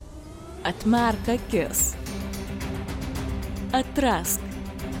Atmerk akis. Atrask.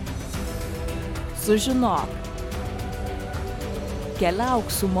 Sužinok.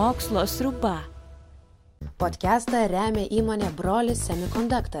 Keliauk su mokslo sriuba. Podcastą remia įmonė Brolis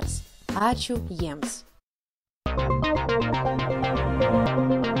Semiconductors. Ačiū jiems.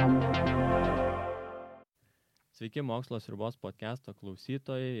 Sveiki mokslo sriubos podcasto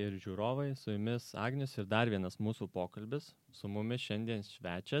klausytojai ir žiūrovai, su jumis Agnius ir dar vienas mūsų pokalbis. Su mumis šiandien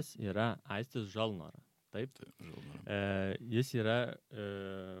svečias yra Aistis Žalnora. Taip? Jis yra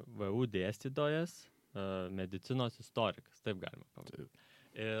VU dėstytojas, medicinos istorikas, taip galima pavadinti.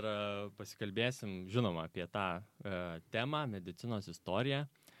 Ir pasikalbėsim, žinoma, apie tą temą, medicinos istoriją.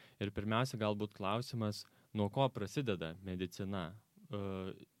 Ir pirmiausia, galbūt klausimas, nuo ko prasideda medicina,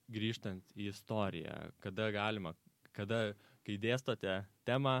 grįžtant į istoriją, kai dėstote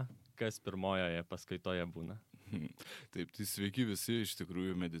temą, kas pirmojoje paskaitoje būna? Taip, tai sveiki visi, iš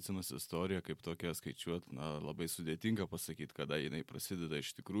tikrųjų medicinos istorija kaip tokia skaičiuot, labai sudėtinga pasakyti, kada jinai prasideda iš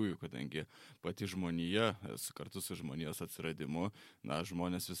tikrųjų, kadangi pati žmonija, kartu su žmonijos atsiradimu,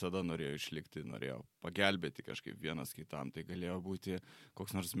 žmonės visada norėjo išlikti, norėjo pagelbėti kažkaip vienas kitam, tai galėjo būti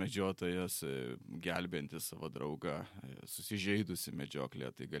koks nors medžiotojas, gelbėjantis savo draugą, susižeidusi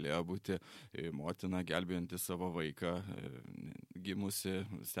medžioklė, tai galėjo būti motina gelbėjanti savo vaiką, gimusi,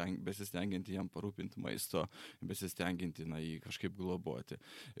 besistengianti jam parūpinti maisto, besistenginti jį kažkaip globoti.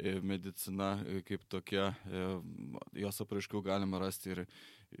 Medicina kaip tokia, jos apraiškų galima rasti ir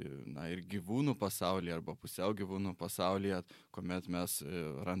gyvūnų pasaulyje arba pusiau gyvūnų pasaulyje, kuomet mes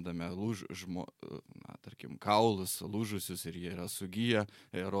randame tarkim, kaulus lūžusius ir jie yra sugyję,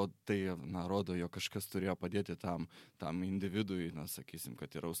 tai rodo, jog kažkas turėjo padėti tam individui, sakysim,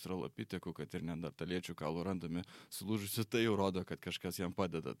 kad yra australopitekų, kad ir neandertaliečių kaulų randami sulūžusius, tai jau rodo, kad kažkas jam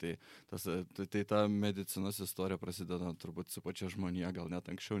padeda. Tai ta medicinos istorija prasideda turbūt su pačia žmonija, gal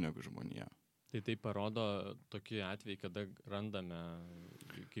net anksčiau negu žmonija. Tai parodo tokį atvejį, kada randame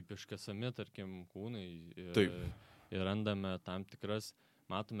kaip iškasami, tarkim, kūnai ir randame tam tikras,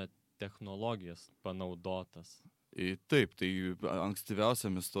 matome, technologijas panaudotas. Taip, tai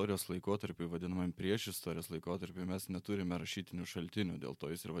ankstyviausiam istorijos laikotarpiui, vadinamam priešistorijos laikotarpiui, mes neturime rašytinių šaltinių, dėl to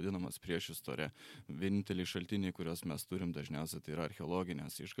jis ir vadinamas priešistorija. Vieninteliai šaltiniai, kuriuos mes turim dažniausiai, tai yra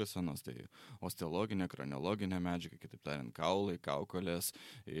archeologinės iškasenos, tai osteologinė, kraniologinė medžiaga, kitaip tariant, kaulai, kaukolės,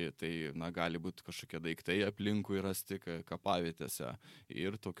 tai gali būti kažkokie daiktai aplinkui rasti kapavietėse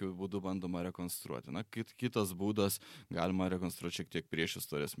ir tokiu būdu bandoma rekonstruoti. Kitas būdas, galima rekonstruoti šiek tiek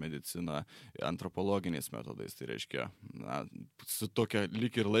priešistorijos mediciną antropologiniais metodais, tai su tokia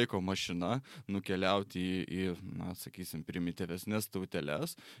lyg ir laiko mašina nukeliauti į sakysim, primityvesnės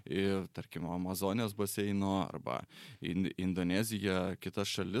tauteles, tarkim, Amazonės baseino arba Indoneziją, kitas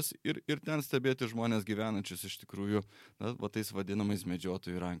šalis ir ten stebėti žmonės gyvenančius iš tikrųjų, tais vadinamais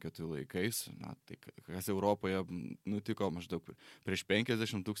medžiotojų rankiotojų laikais, tai kas Europoje nutiko maždaug prieš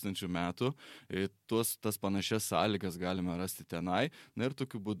 50 000 metų, tas panašias sąlygas galime rasti tenai, ir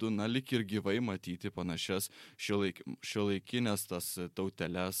tokiu būdu, lyg ir gyvai matyti panašias šiuolaikinės tas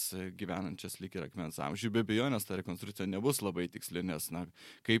tauteles gyvenančias lyg ir akmens amžių. Be abejonės ta rekonstrukcija nebus labai tiksli, nes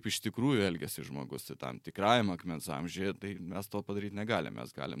kaip iš tikrųjų elgiasi žmogus tam tikrajam akmens amžiuje, tai mes to padaryti negalime.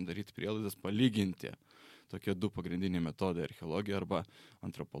 Mes galim daryti prielaidas, palyginti. Tokie du pagrindiniai metodai - archeologija arba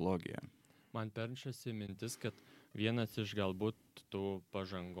antropologija. Man peršasi mintis, kad vienas iš galbūt tų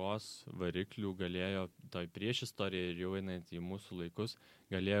pažangos variklių galėjo, toj priešistorija ir jau einant į mūsų laikus,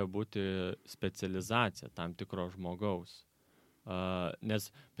 galėjo būti specializacija tam tikro žmogaus.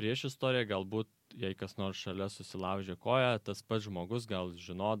 Nes priešistorija galbūt, jei kas nors šalia susilaužė koją, tas pats žmogus gal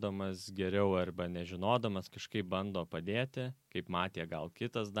žinodamas geriau arba nežinodamas kažkaip bando padėti, kaip matė gal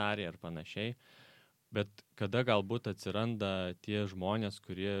kitas darė ar panašiai. Bet kada galbūt atsiranda tie žmonės,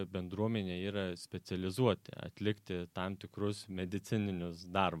 kurie bendruomenė yra specializuoti, atlikti tam tikrus medicininius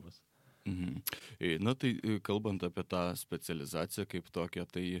darbus? Tai kalbant apie tą specializaciją kaip tokią,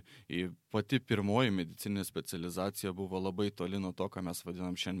 tai pati pirmoji medicininė specializacija buvo labai toli nuo to, ką mes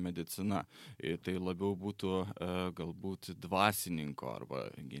vadinam šiandien medicina. Tai labiau būtų galbūt dvasininko arba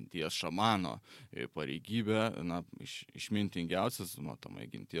genties šamano pareigybė, išmintingiausias, matomai,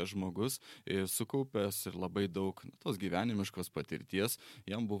 genties žmogus, sukaupęs ir labai daug tos gyvenimiškos patirties,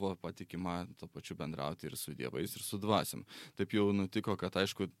 jam buvo patikima to pačiu bendrauti ir su dievais, ir su dvasiam. Taip jau nutiko, kad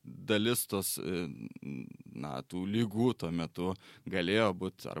aišku, dalis tos tų lygų tuo metu galėjo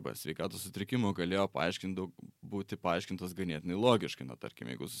būti, arba sveikatos sutrikimų galėjo būti paaiškintos ganėtinai logiškai.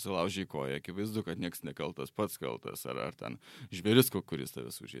 Tarkim, jeigu susilaužė koją, akivaizdu, kad nieks nekaltas, pats kaltas, ar ten žvėris, kuris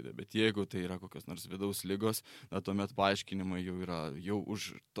tave sužeidė. Bet jeigu tai yra kokios nors vidaus ligos, tuomet paaiškinimai jau yra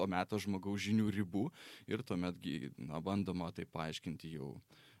už to meto žmogaus žinių ribų ir tuomet bandoma tai paaiškinti jau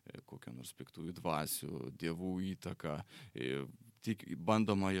kokio nors piktųjų dvasių, dievų įtaką, tik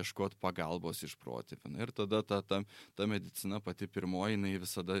bandoma ieškoti pagalbos iš protėvių. Ir tada ta medicina pati pirmoji, jinai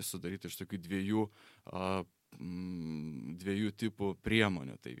visada sudaryti iš tokių dviejų tipų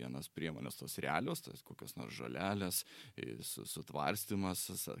priemonių. Tai vienas priemonės tos realios, tai kokios nors žolelės, sutvarstymas,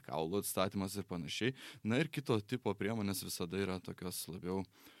 kaulų atstatymas ir panašiai. Ir kito tipo priemonės visada yra tokios labiau,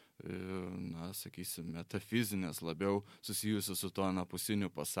 sakysim, metafizinės, labiau susijusios su to anapusiniu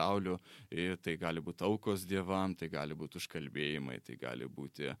pasauliu. Tai gali būti aukos dievam, tai gali būti užkalbėjimai, tai gali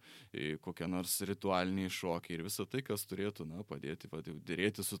būti kokie nors ritualiniai šokiai ir visą tai, kas turėtų padėti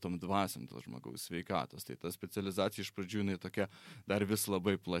dėrėti su tom dvasiam tos žmogaus sveikatos. Tai ta specializacija iš pradžių jinai tokia dar vis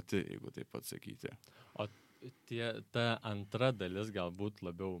labai plati, jeigu taip atsakyti. O ta antra dalis galbūt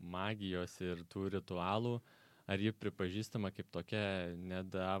labiau magijos ir tų ritualų, ar ji pripažįstama kaip tokia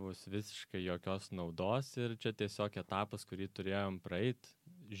nedavus visiškai jokios naudos ir čia tiesiog etapas, kurį turėjom praeiti,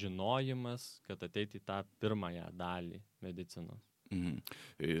 žinojimas, kad ateiti į tą pirmąją dalį medicinos?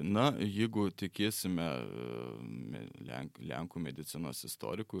 Jeigu tikėsime Lenkų medicinos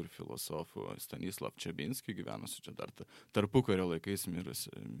istorikų ir filosofų Stanislav Čebinskį, gyvenusi čia dar tarpukario laikais,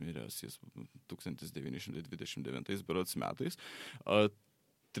 miręs jis 1929 berods metais,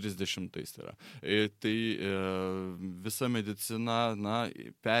 30 yra. Tai visa medicina,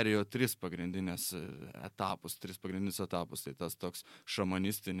 perėjo tris pagrindinius etapus. Tai tas toks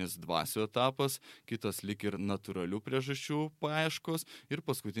šamanistinis dvasių etapas, kitas lyg ir natūralių priežasčių paieškos ir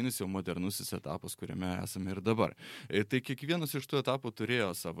paskutinis jau modernusis etapas, kuriame esame ir dabar. Tai kiekvienas iš tų etapų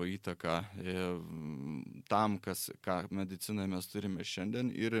turėjo savo įtaką tam, ką medicinoje mes turime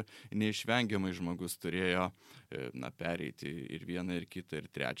šiandien ir neišvengiamai žmogus turėjo pereiti ir vieną, ir kitą, ir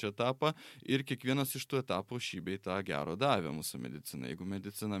trečią etapą ir kiekvienas iš tų etapų šį bei tą gero davė mūsų medicina. Jeigu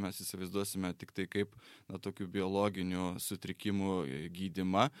mediciną mes įsivaizduosime tik tai kaip tokių biologinių sutrikimų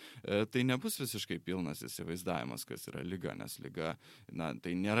gydymą, tai nebus visiškai pilnas įsivaizdavimas, kas yra liga, nes liga,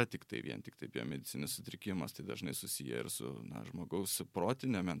 tai nėra tik tai biomedicinis sutrikimas, tai dažnai susiję ir su žmogaus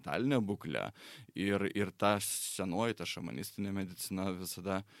protinė, mentalinė būklė ir ta senoji, ta šamanistinė medicina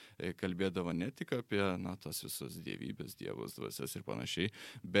visada kalbėdavo ne tik apie tos visos dievybės, dievus, dvasias ir panašiai,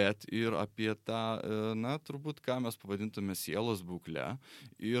 bet ir apie tą, turbūt, ką mes pavadintume sielos būklę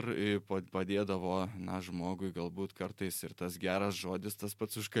ir padėdavo, žmogui galbūt kartais ir tas geras žodis, tas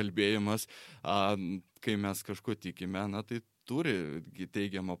pats užkalbėjimas, kai mes kažko tikime, tai turi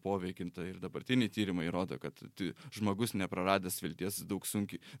teigiamą poveikį ir dabartiniai tyrimai rodo, kad žmogus nepraradęs vilties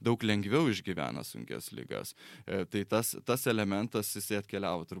daug lengviau išgyvena sunkias ligas. Tai tas elementas jisai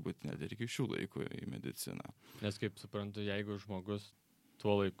atkeliavo turbūt net ir iki šių laikų į mediciną. Nes kaip suprantu, jeigu žmogus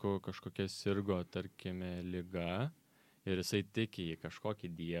tuo laiku kažkokia sirgo, tarkime, liga ir jisai tiki į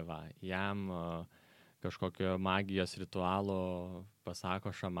kažkokį dievą, jam kažkokio magijos ritualo pasako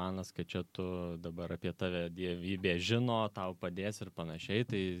šamanas, kad čia tu dabar apie tave dievybė žino, tau padės ir panašiai,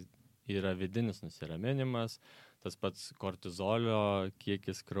 tai yra vidinis nusiraminimas, tas pats kortizolio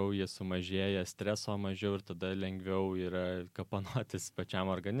kiekis kraujyje sumažėja, streso mažiau ir tada lengviau yra kapanotis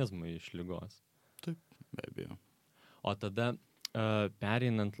pačiam organizmui iš ligos. Taip, be abejo. O tada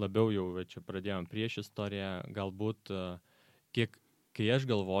pereinant labiau jau, čia pradėjom prieš istoriją, galbūt kai aš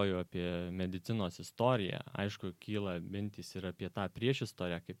galvoju apie medicinos istoriją, aišku, kyla mintys ir apie tą prieš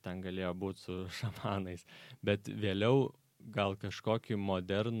istoriją, kaip ten galėjo būti su šamanais, bet vėliau gal kažkokį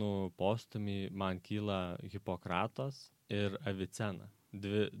modernų postumį man kyla Hipokratas ir Avicena,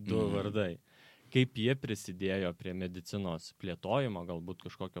 du vardai. Kaip jie prisidėjo prie medicinos plėtojimo, galbūt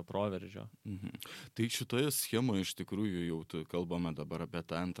kažkokio proveržio? Tai šitoje schemoje iš tikrųjų jau kalbame dabar apie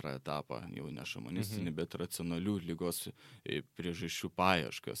tą antrą etapą, jau ne šamanistinį, bet racionalių ligos priežasčių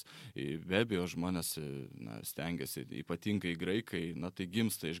paieškas. Be abejo, žmonės stengiasi, ypatingai graikai, tai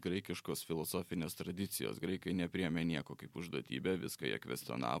gimsta iš graikiškos filosofinės tradicijos. Graikai nepriėmė nieko kaip užduotybę, viską jie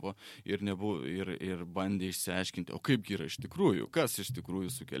kvestionavo ir bandė išsiaiškinti, o kaipgi yra iš tikrųjų, kas iš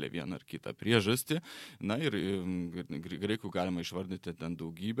tikrųjų sukelia vieną ar kitą priežastį. Ir graikų galima išvardyti ten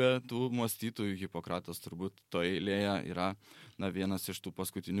daugybę tų mąstytojų. Hipokratas turbūt toje eilėje yra vienas iš tų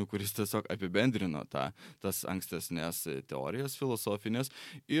paskutinių, kuris tiesiog apibendrino tas ankstesnės teorijas filosofinės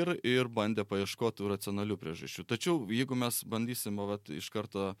ir bandė paieškoti racionalių priežasčių. Tačiau jeigu mes bandysime iš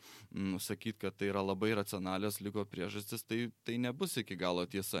karto sakyti, kad tai yra labai racionalios ligos priežastis, tai nebus iki galo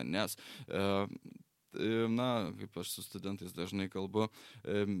tiesa, nes kaip aš su studentais dažnai kalbu,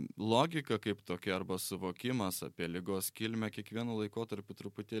 logika kaip tokia arba suvokimas apie ligos kilmę kiekvienu laikotarpiu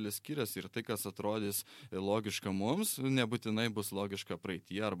truputėlį skiriasi ir tai, kas atrodys logiška mums, nebūtinai bus logiška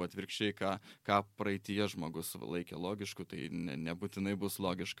praeityje arba atvirkščiai, ką praeityje žmogus laikė logišku, tai nebūtinai bus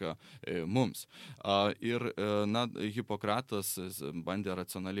logiška mums. Ir Hipokratas bandė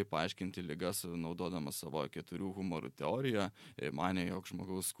racionaliai paaiškinti ligas, naudodamas savo 4 humorų teoriją, manė, jog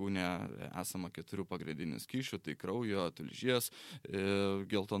žmogaus kūne esama 4 pagrindinių skysčių, tai kraujo, tulžies,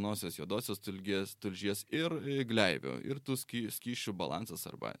 geltonosios, juodosios tulžies ir gleivių. Ir tų skysčių balansas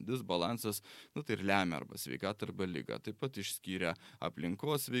arba disbalansas, tai ir lemia arba sveikatą arba ligą. Taip pat išskyrė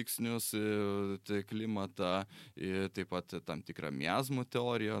aplinkos veiksnius, tai klimatą, taip pat tam tikrą miazmų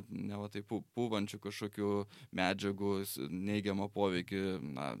teoriją, tai pūvančių kažkokių medžiagų neigiamą poveikį,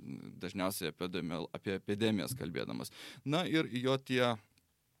 dažniausiai apie epidemijas kalbėdamas. Ir jo tie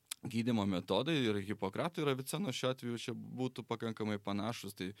gydymo metodai ir Hipokrato ir Aviceno šiuo atveju čia būtų pakankamai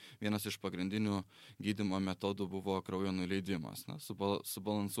panašus. Tai vienas iš pagrindinių gydymo metodų buvo kraujo nuleidimas.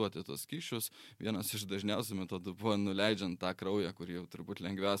 Subalansuoti tos skysčius. Vienas iš dažniausių metodų buvo nuleidžiant tą kraują, kurį jau turbūt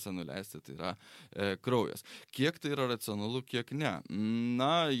lengviausia nuleisti, tai yra kraujas. Kiek tai yra racionalu, kiek ne?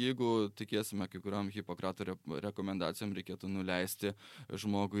 Jeigu tikėsime kai kuriam Hipokrato rekomendacijom, reikėtų nuleisti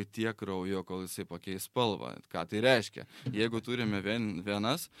žmogui tiek kraujo, kol jisai pakeis spalvą. Ką tai reiškia? Jeigu turime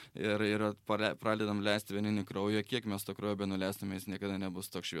venas, ir pradedam leisti veninį kraują, kiek mes to kraujo benuleistume, jis niekada nebus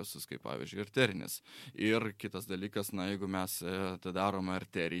toks šviesus, kaip pavyzdžiui arterinis. Ir kitas dalykas, jeigu mes darome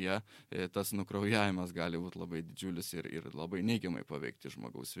arteriją, tas nukraujavimas gali būti labai didžiulis ir labai neigiamai paveikti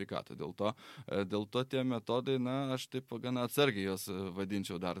žmogaus sveikatą. Dėl to tie metodai, aš taip gana atsargiai jos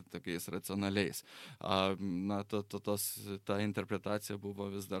vadinčiau dar tokiais racionaliais. Ta interpretacija buvo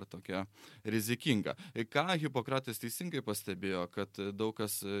vis dar tokia rizikinga. Ką Hipokratas teisingai pastebėjo, kad daug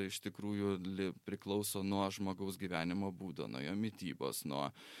kas iš tikrųjų priklauso nuo žmogaus gyvenimo būdo, nuo jo mitybos,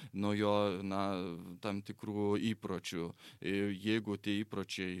 nuo jo tam tikrų įpročių. Jeigu tie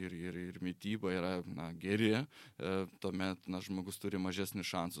įpročiai ir mityba yra geri, tuomet žmogus turi mažesnį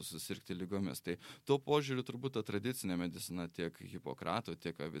šansų susirgti ligomis. Tai tuo požiūriu turbūt ta tradicinė medicina tiek Hipokrato,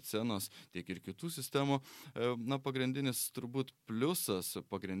 tiek Avicenos, tiek ir kitų sistemų, pagrindinis turbūt pliusas,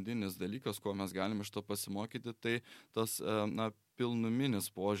 pagrindinis dalykas, ko mes galime iš to pasimokyti, tai tas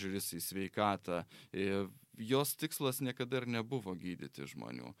pilnuminis požiūris į sveikatą. Jos tikslas niekada ir nebuvo gydyti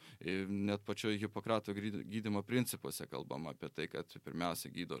žmonių. Net pačioje Hipokrato gydymo principuose kalbama apie tai, kad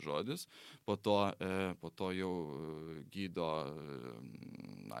pirmiausia gydo žodis, po to jau gydo,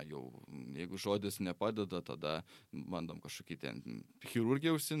 jeigu žodis nepadeda, tada bandom kažkokį ten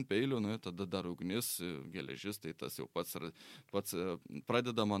chirurgiją užsiimti peilių, tada dar ugnis, geležis, tai tas jau pats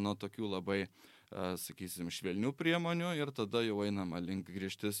pradedama nuo tokių labai švelnių priemonių ir tada jau einama link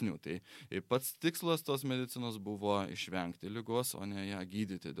griežtesnių. Tai pats tikslas tos medicinos buvo išvengti ligos, o ne ją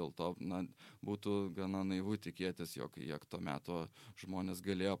gydyti. Dėl to būtų gana naivu tikėtis, jog to meto žmonės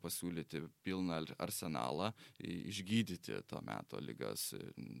galėjo pasiūlyti pilną arsenalą išgydyti to meto ligas.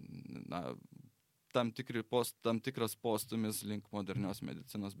 Tam tikras postumis link modernios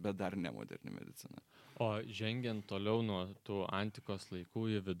medicinos, bet dar ne moderni medicina. O žengiant toliau nuo tų antikos laikų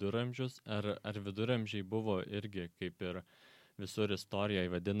į viduramžius, ar viduramžiai buvo irgi kaip ir visur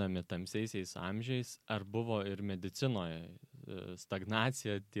istorijoje vadinami tamsiaisiais amžiais, ar buvo ir medicinoje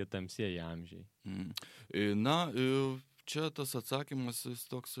stagnacija tie tamsieji amžiai? Čia tas atsakymas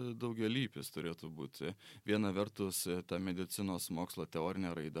toks daugialypis turėtų būti. Viena vertus, ta medicinos mokslo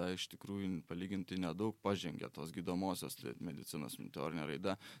teorinė raida iš tikrųjų palyginti nedaug pažengė tos gydomosios medicinos teorinė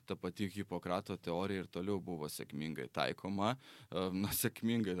raida. Ta pati Hipokrato teorija ir toliau buvo sėkmingai taikoma.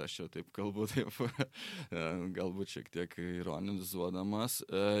 Sėkmingai, aš čia taip kalbu, galbūt šiek tiek ironizuodamas.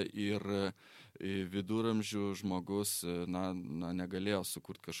 Ir viduramžių žmogus negalėjo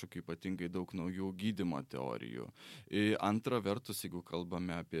sukurti kažkokių ypatingai daug naujų gydymo teorijų. Antra vertus, jeigu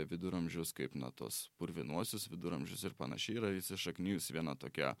kalbame apie viduramžius kaip tos purvinuosius viduramžius ir panašiai, yra įsišaknijus viena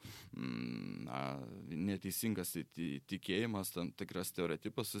tokia neteisingas tikėjimas, tam tikras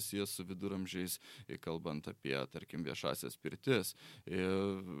stereotipas susijęs su viduramžiais, kalbant apie, tarkim, viešasias pirtis.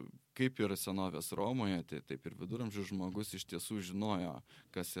 Kaip ir senovės Romoje, taip ir viduramžių žmogus iš tiesų žinojo,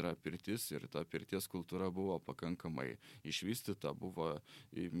 kas yra pirtis, ir ta pirties kultūra buvo pakankamai išvystyta, buvo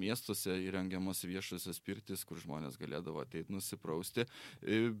miestuose įrengiamos viešosios pirtis, kur žmonės galėdavo ateiti nusiprausti,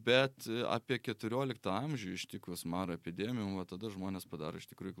 bet apie 14 amžių ištikus maro epidemijom, tada žmonės padaro iš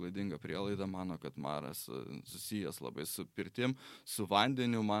tikrųjų klaidingą prielaidą, mano, kad maras susijęs labai su pirtim, su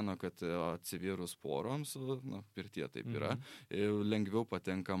vandeniu, mano, kad atsivėrus poroms, pirtie taip yra, lengviau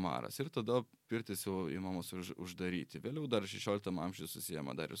patenka maras. klasę. Ir tada pirtis jau įmamos uždaryti. Vėliau dar 16 amžiuje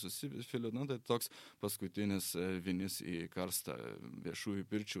susijama dar ir su sifiliu, tai toks paskutinis vinis į karstą viešųjų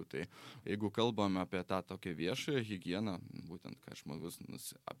pirčių. Tai jeigu kalbame apie tą tokią viešąją higieną, būtent ką žmogus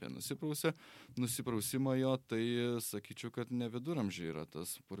apie nusiprausimą jo, tai sakyčiau, kad ne viduramžiai yra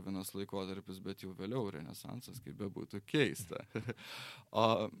tas purvinas laikotarpis, bet jau vėliau renesansas, kaip bebūtų keista.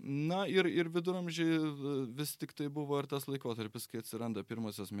 Na ir viduramžiai vis tik tai buvo ir tas laikotarpis, kai atsiranda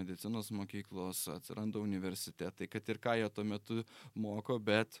pirmosios medicinos mokyklos, atsiranda universitetai, kad ir ką jie tuo metu moko,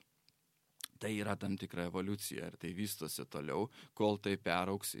 bet tai yra tam tikra evoliucija ir tai vystosi toliau, kol tai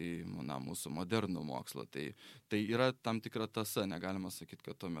perauks į mūsų modernų mokslą. Tai yra tam tikra tąsa, negalima sakyti,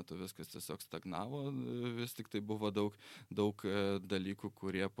 kad tuo metu viskas tiesiog stagnavo, vis tik tai buvo daug dalykų,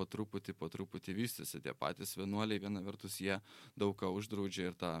 kurie po truputį vystėsi. Tie patys vienuoliai, viena vertus, jie daug ką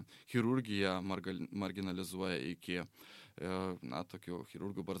uždraudžia ir tą chirurgiją marginalizuoja iki tokių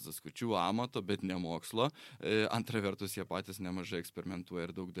chirurgų barzdaskučių amato, bet ne mokslo. Antra vertus, jie patys nemažai eksperimentuoja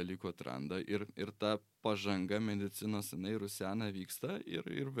ir daug dalykų atranda. Ir ta pažanga medicinos, jinai rusena vyksta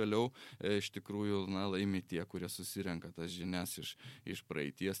ir vėliau iš tikrųjų laimi tie, kurie susirenka tas žinias iš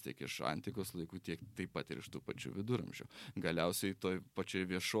praeities, tiek iš antikos laikų, tiek taip pat ir iš tų pačių viduramžių. Galiausiai toj pačioj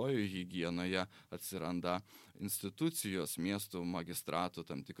viešojoje higienoje atsiranda institucijos, miestų magistratų,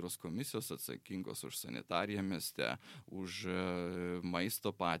 tam tikros komisijos atsakingos už sanitariją mieste, už maisto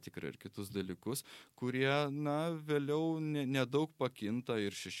patikrą ir kitus dalykus, kurie, vėliau nedaug pakinta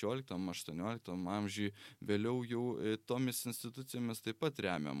ir 16-18 amžiui, vėliau jau tomis institucijomis taip pat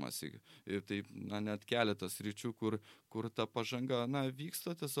remiamasi. Ir taip, net keletas ryčių, kur ta pažanga,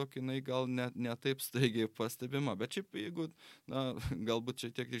 vyksta, tiesiog jinai gal ne taip staigiai pastebima. Bet šiaip, jeigu, galbūt čia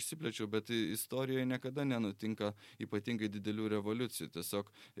tiek išsiplečiau, bet istorijoje niekada nenutinka ypatingai didelių revoliucijų.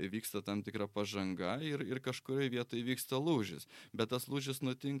 Tiesiog vyksta tam tikra pažanga ir kažkurioje vietoje vyksta lūžis. Bet tas lūžis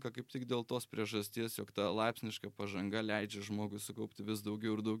nutinka kaip tik dėl tos priežasties, jog ta laipsniška pažanga leidžia žmogui sukaupti vis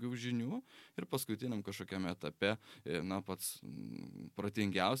daugiau ir daugiau žinių ir paskutiniam kažkokiame etape, pats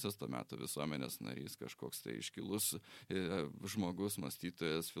protingiausias to meto visuomenės narys, kažkoks tai iškilus žmogus,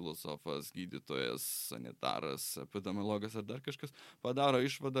 mąstytojas, filosofas, gydytojas, sanitaras, epidemiologas ar dar kažkas padaro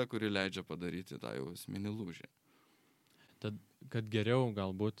išvadą, kuri leidžia padaryti tą jau esminį lūžį. Tad, kad geriau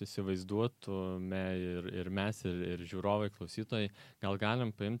galbūt įsivaizduotume ir mes, ir žiūrovai, klausytojai, gal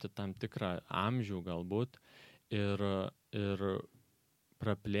galim paimti tam tikrą amžių galbūt ir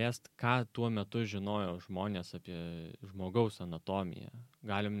praplėst, ką tuo metu žinojo žmonės apie žmogaus anatomiją.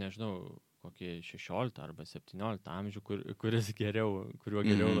 Galim, nežinau, kokį 16 arba 17 amžių, kuriuo geriau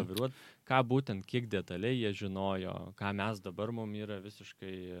laviruot, ką būtent, kiek detaliai jie žinojo, ką mes dabar mums yra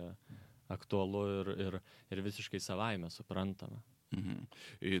visiškai aktualu ir visiškai savaime suprantama.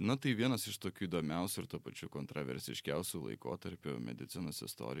 Tai vienas iš tokių įdomiausių ir to pačiu kontroversiškiausių laikotarpių medicinos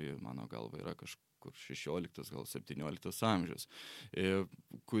istorijoje, mano galva, yra kažkur 16, gal 17 amžius.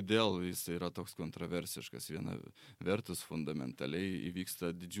 Kodėl jis yra toks kontroversiškas? Viena vertus fundamentaliai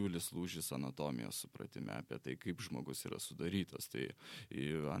įvyksta didžiulis lūžis anatomijos supratime apie tai, kaip žmogus yra sudarytas. Tai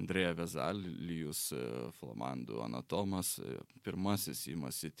Andrea Vezalijus, flamandų anatomas, pirmasis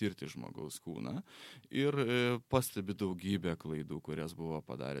imasi tirti žmogaus kūną ir pastebi daugybę klaidų, kurias buvo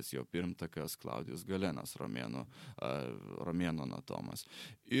padaręs jo pirmtakas Klaudijus Galenas, romėnų anatomas.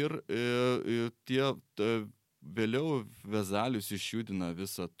 Ir vėliau Vezalius išjudina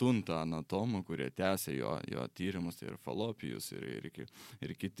visą tuntą anatomų, kurie tęsė jo tyrimus, tai ir Falopijus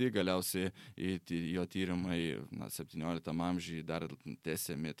ir kiti. Galiausiai jo tyrimai 17 amžiuje dar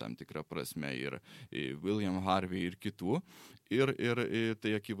tęsiami tam tikrą prasme ir William Harvey ir kitų. Ir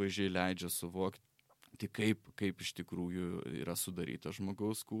tai akivaizdžiai leidžia suvokti, kaip iš tikrųjų yra sudarytas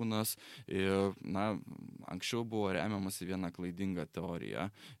žmogaus kūnas. Anksčiau buvo remiamasi viena klaidinga teorija,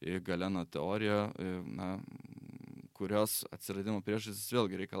 Galeno teorija, kurios atsiradimo priežastis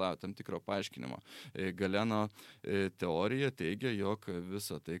vėlgi reikalauja tam tikro paaiškinimo. Galeno teorija teigia, jog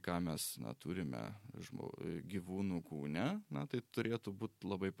visa tai, ką mes turime gyvūnų kūne, tai turėtų būti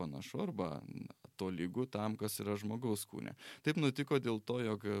labai panašu arba tolygu tam, kas yra žmogaus kūne. Taip nutiko dėl to,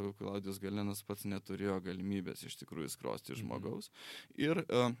 jog Klaudijus Galenas pats neturėjo galimybės iš tikrųjų skrosti žmogaus ir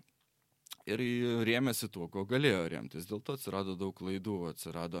rėmėsi tuo, ko galėjo remtis. Dėl to atsirado daug klaidų,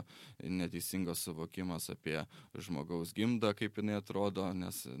 atsirado neteisingas suvokimas apie žmogaus gimdą, kaip jinai atrodo,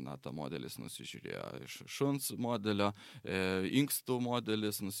 nes ta modelis nusižiūrėjo iš šuns modelio, inkstų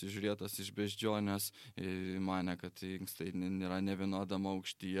modelis nusižiūrėtas iš beždžionės, mane, kad inkstai nėra nevienodama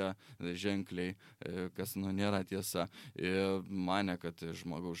aukštyje ženkliai, kas nėra tiesa, mane, kad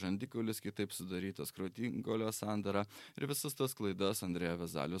žmogaus žandikaulis kitaip sudarytas, krūtingolio sandara ir visas tas klaidas Andrea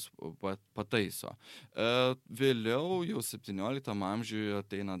Vezalius pataiso. Vėliau jau 17 amžiuje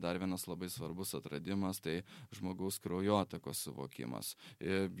ateina dar vienas labai svarbus atradimas, tai žmogaus kraujotakos suvokimas.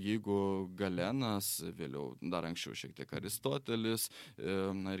 Jeigu Galenas, vėliau dar anksčiau šiek tiek Aristotelis,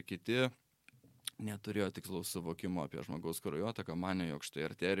 ir kiti neturėjo tikslaus suvokimo apie žmogaus kraujotaką, manė, jog štai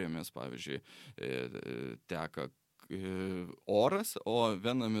arterijomis, pavyzdžiui, teka oras, o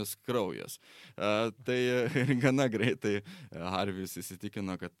venomis kraujas. Tai gana greitai Harvijus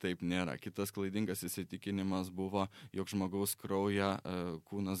įsitikino, kad taip nėra. Kitas klaidingas įsitikinimas buvo, jog žmogaus kraują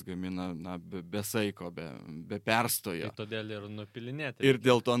kūnas gamina be saiko, be perstojo. Tai todėl ir nupilinėti. Ir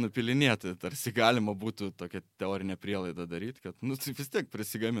dėl to nupilinėti. Tarsi galima būtų tokią teorinę prielaidą daryti, kad vis tiek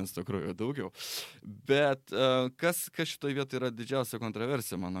prisigamins to kraujo daugiau. Bet kas šitoje vietoje yra didžiausia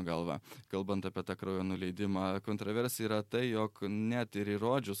kontroversija, mano galva, kalbant apie tą kraujo nuleidimą, kontroversija yra tai, jog net ir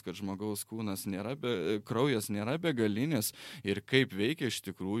įrodžius, kad žmogaus kraujas nėra begalinis ir kaip veikia iš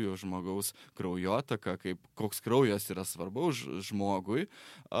tikrųjų žmogaus kraujotaka, koks kraujas yra svarbaus žmogui,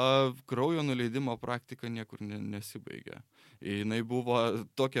 kraujo nuleidimo praktika niekur nesibaigia. Jinai buvo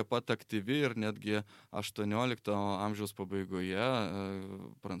tokia pat aktyvi ir netgi 18 amžiaus pabaigoje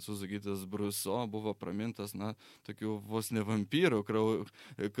prancūzų gydytojas Bruso buvo pramintas, tokių vos ne vampyrų,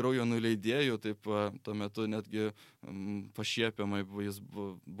 kraujo nuleidėjų, taip tuo metu netgi pašiepiamai jis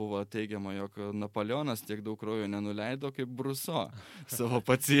buvo teigiama, jog Napoleonas tiek daug kraujo nenuleido kaip Bruso savo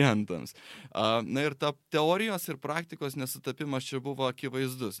pacientams. Ir ta teorijos ir praktikos nesutapimas čia buvo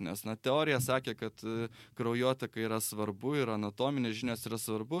akivaizdus, nes teorija sakė, kad kraujotaka yra svarbu ir anatominės žinios yra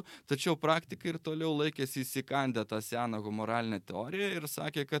svarbu, tačiau praktikai ir toliau laikėsi įsikandę tą seną humoralinę teoriją ir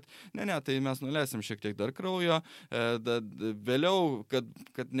sakė, kad tai mes nuleisim šiek tiek dar kraujo, vėliau,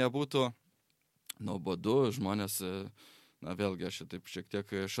 kad nebūtų nuobodu, žmonės, vėlgi aš taip šiek tiek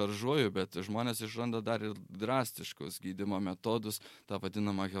šaržuoju, bet žmonės išranda dar ir drastiškus gydymo metodus, tą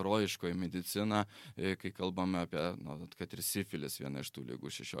vadinamą herojiškoji medicina, kai kalbame apie, kad ir sifilis, viena iš tų ligų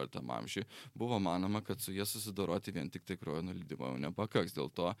 16 amžiuje, buvo manoma, kad su jie susidoroti vien tik tai kraujo nuleidimo jau nepakaks,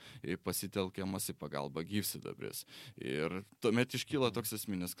 dėl to pasitelkiamas į pagalbą gyvsidabris. Ir tuomet iškyla toks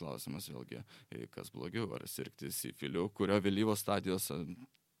esminis klausimas, vėlgi, kas blogiau, ar sirgti sifiliu, kurio vėlyvos stadijos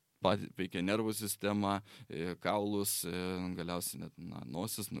veikia nervų sistemą, kaulus, galiausiai net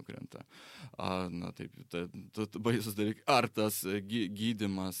nosis nukrenta. Taip, baisus dalykai. Ar tas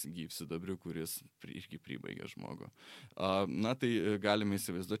gydymas gyvsidabriu, kuris irgi pribaigia žmogų. Tai galime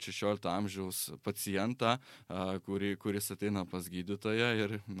įsivaizduoti 16 amžiaus pacientą, kuris ateina pas gydytoją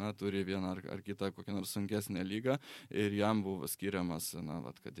ir turi vieną ar kitą kokią nors sunkesnę lygą ir jam buvo skiriamas,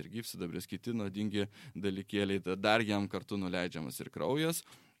 kad ir gyvsidabris, kiti nuodingi dalykėliai, dar jam kartu nuleidžiamas ir kraujas.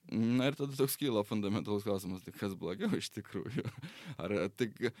 Ir tada toks kyla fundamentalus klausimas, tai kas blogiau iš tikrųjų. Ar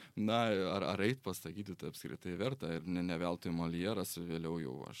eit pas tą gydytoją apskritai verta ir neveltui Molieras vėliau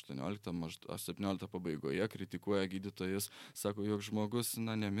jau 17 pabaigoje kritikuoja gydytojus, sako, jog žmogus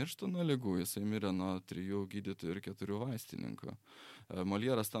nemiršta nuo ligų, jisai mirė nuo 3 gydytojų ir 4 vaistininkų.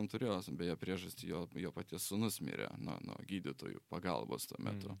 Molieras tam turėjo, beje, priežastį, jo paties sūnus mirė nuo gydytojų pagalbos tuo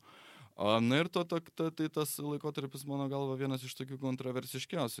metu. Ir tai tas laikotarpis, mano galva, vienas iš tokių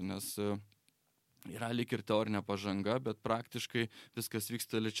kontroversiškiausių, nes yra lyg ir teorinė pažanga, bet praktiškai viskas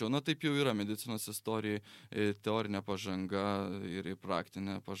vyksta lėčiau. Taip jau yra medicinos istorijai, teorinė pažanga ir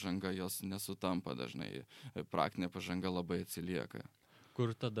praktinė pažanga jos nesutampa dažnai. Praktinė pažanga labai atsilieka.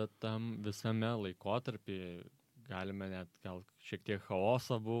 Kur tada tam visame laikotarpyje, galime net gal šiek tiek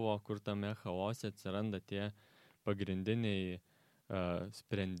chaoso buvo, kur tame chaose atsiranda tie pagrindiniai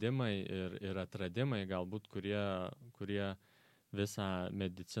sprendimai ir atradimai, galbūt, kurie visą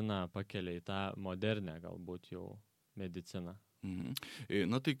mediciną pakelia į tą modernę, galbūt jau mediciną.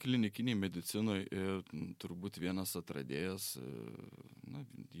 Tai klinikiniai medicinoj turbūt vienas atradėjas,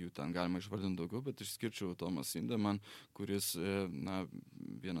 jų ten galima išvardinti daugiau, bet išskirčiau Thomas Indeman, kuris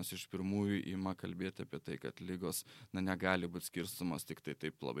vienas iš pirmųjų ima kalbėti apie tai, kad lygos negali būti skirstumas tik tai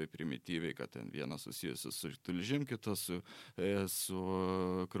taip labai primityviai, kad ten vienas susijusi su tulžim, kitas su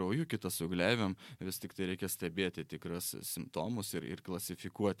krauju, kitas su gleivėm, vis tik tai reikia stebėti tikras simptomus ir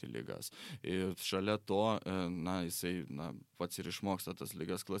klasifikuoti ligas. Ir šalia to, jisai pats ir išmoksta tas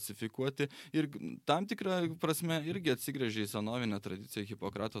ligas klasifikuoti ir tam tikrą prasme irgi atsigręžia į senovinę tradiciją,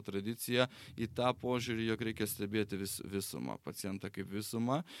 Hipokrato tradiciją, į tą požiūrį, jog reikia stebėti visumą, pacientą kaip visumą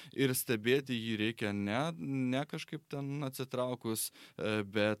simptomą ir stebėti jį reikia ne kažkaip ten atsitraukus,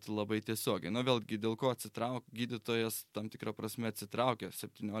 bet labai tiesiogiai. Vėlgi, dėl ko gydytojas tam tikrą prasme atsitraukė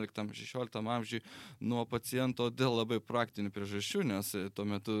 17-16 amžiui nuo paciento dėl labai praktinių priežasčių, nes tuo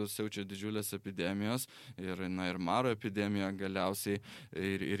metu siaučia didžiulės epidemijos ir maro epidemija galiausiai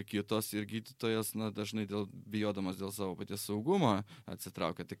ir kitos, ir gydytojas dažnai bijodamas dėl savo paties saugumo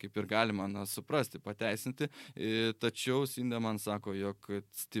atsitraukia. Tai kaip ir galima suprasti, pateisinti, tačiau Sindeman sako, jog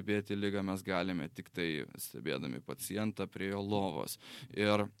stebėti ligą mes galime tik tai stebėdami pacientą prie jo lovos.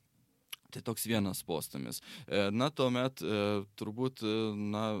 Ir tai toks vienas postumis. Tuomet turbūt,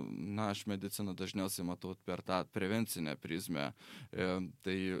 aš mediciną dažniausiai matau per tą prevencinę prizmę.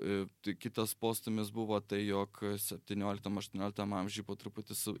 Tai kitas postumis buvo tai, jog 17-18 amžiuje po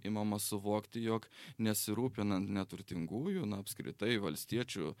truputį imama suvokti, jog nesirūpinant neturtingųjų, apskritai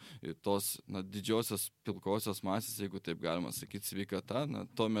valstiečių, tos didžiosios pilkosios masės, jeigu taip galima sakyti, sveikata,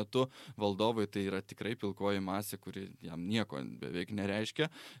 tuo metu valdovai tai yra tikrai pilkoji masė, kuri jam nieko beveik nereiškia.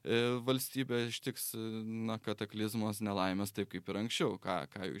 Valstybė ištiks kataklizmos nelaimės taip kaip ir anksčiau,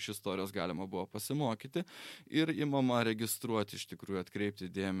 ką iš istorijos galima buvo pasimokyti ir imama registruoti, iš tikrųjų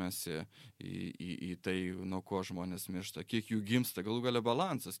atkreipti dėmesį į tai, nuo ko žmonės miršta, kiek jų gimsta, galų gale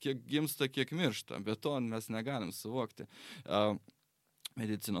balansas, kiek gimsta, kiek miršta, bet to mes negalim suvokti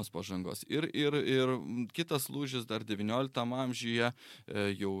medicinos pažangos. Ir kitas lūžis dar 19 amžiuje,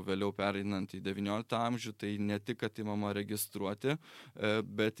 jau vėliau pereinant į 19 amžių, tai ne tik, kad imama registruoti,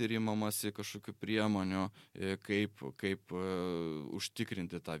 bet ir imamasi kažkokių priemonių, kaip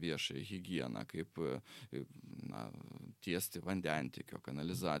užtikrinti tą viešąją higieną, kaip tiesti vandentiekio,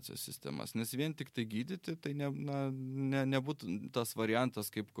 kanalizacijos sistemas. Nes vien tik tai gydyti, tai nebūtų tas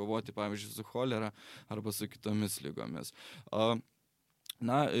variantas, kaip kovoti, pavyzdžiui, su cholera arba su kitomis lygomis.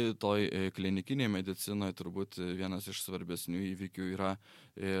 Toj klinikinėje medicinoje turbūt vienas iš svarbesnių įvykių yra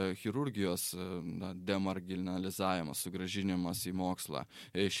chirurgijos demarginalizavimas, sugrąžinimas į mokslą.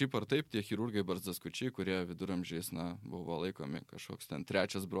 Šiaip ar taip, tie chirurgai barzdaskučiai, kurie viduramžiais buvo laikomi kažkoks ten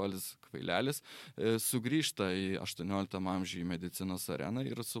trečias brolis kvailelis, sugrįžta į 18 amžių į medicinos areną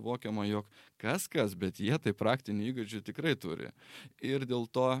ir suvokiama, jog kas, bet jie tai praktinių įgūdžių tikrai turi. Ir dėl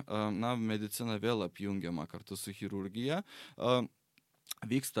to medicina vėl apjungiama kartu su chirurgija.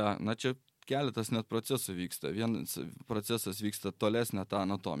 Vyksta, čia keletas net procesų vyksta. Vienas procesas vyksta tolesnė ta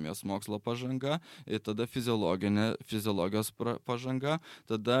anatomijos mokslo pažanga, tada fiziologijos pažanga,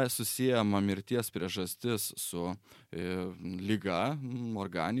 tada susijama mirties priežastis su liga,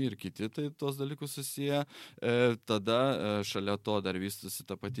 organi ir kiti tai tos dalykus susiję. Tada šalia to dar vystosi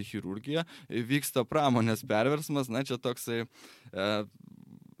ta pati chirurgija, vyksta pramonės perversmas, čia toksai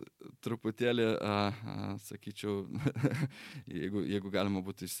truputėlį, sakyčiau, jeigu galima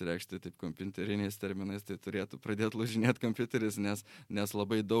būtų išsireikšti taip kompiuteriniais terminais, tai turėtų pradėti lūžinėti kompiuteris, nes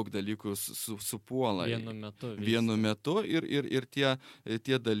labai daug dalykų supuola vienu metu ir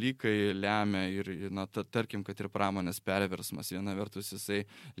tie dalykai lemia ir, tarkim, kad ir pramonės perversmas. Viena vertus jisai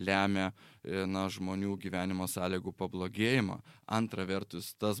lemia žmonių gyvenimo sąlygų pablogėjimą, antra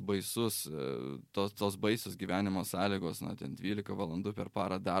vertus tos baisus gyvenimo sąlygos, ten 12 valandų per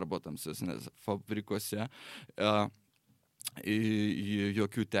parą darbo tamsesnės fabrikuose,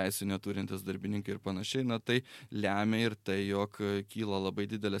 jokių teisių neturintis darbininkai ir panašiai, tai lemia ir tai, jog kyla labai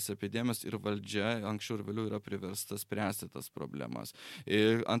didelės epidemijos ir valdžia anksčiau ir vėliau yra priversta spręsti tas problemas.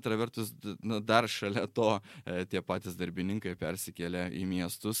 Antra vertus, dar šalia to tie patys darbininkai persikėlė į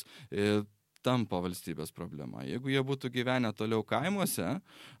miestus, tampa valstybės problema. Jeigu jie būtų gyvenę toliau kaimuose,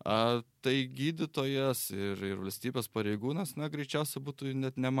 tai gydytojas ir valstybės pareigūnas, greičiausiai būtų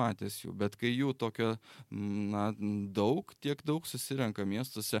net nematęs jų. Bet kai jų tokio, tiek daug susirenka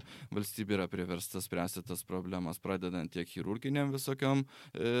miestuose, valstybė yra priversta spręsti tas problemas, pradedant tiek chirurginiam visokiom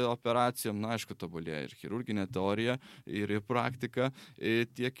operacijom, aišku, tobulėja ir chirurginė teorija, ir praktika,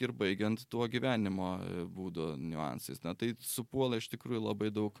 tiek ir baigiant tuo gyvenimo būdo niuansais. Tai supuola iš tikrųjų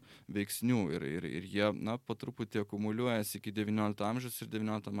labai daug veiksnių ir jie, po truputį akumuliuojasi iki 19 amžiaus ir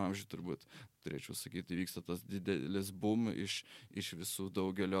 19 amžiuje turbūt, turėčiau sakyti, vyksta tas didelis boom iš visų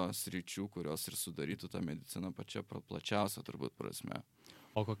daugelio sričių, kurios ir sudarytų tą mediciną pačią plačiausią turbūt prasme.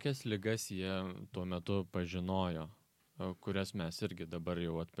 O kokias ligas jie tuo metu pažinojo, kurias mes irgi dabar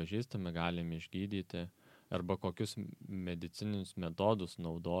jau atpažįstame, galime išgydyti, arba kokius medicininius metodus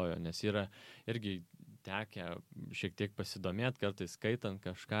naudojo, nes yra irgi tekę šiek tiek pasidomėti, kartais skaitant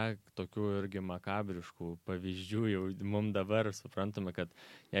kažką, tokių irgi makabriškų pavyzdžių, jau mums dabar suprantame, kad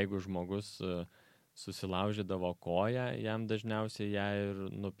jeigu žmogus susilaužydavo koją, jam dažniausiai ją ir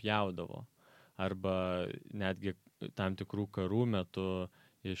nupjaudavo. Arba netgi tam tikrų karų metu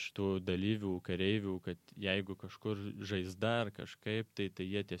iš tų dalyvių, kareivių, kad jeigu kažkur žaizda ar kažkaip, tai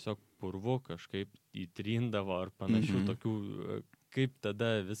jie tiesiog purvu kažkaip įtrindavo ar panašių tokių, kaip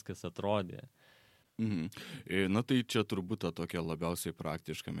tada viskas atrodė. Na tai čia turbūt ta tokia labiausiai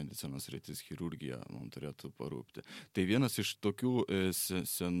praktiška medicinos sritis chirurgija mums turėtų parūpti. Tai vienas iš tokių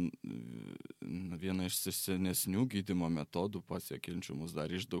viena iš senesnių gydymo metodų pasiekiančių mus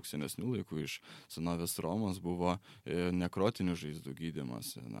dar iš daug senesnių laikų, iš senovės Romos, buvo nekrotinių žaizdų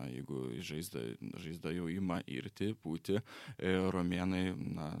gydymas. Na, jeigu žaizda jau ima irti, pūti, romėnai,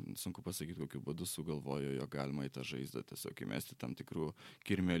 sunku pasakyti, kokiu būdu sugalvojo, jo galima į tą žaizdą tiesiog įmesti tam tikrų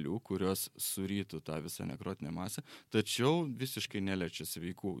kirmelių, kurios surytų tą visą nekrotinę masę, tačiau visiškai neliečia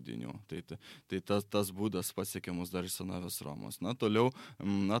sveikų audinių. Tai tas būdas pasiekia mus dar iš senovės Romos. Na, toliau,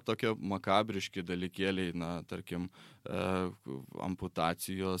 tokie makabriški dalykėliai, tarkim,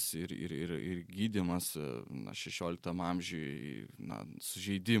 amputacijos ir gydymas 16 amžiui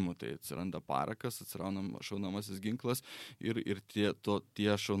sužeidimų. Tai atsiranda parakas, šaunamasis ginklas ir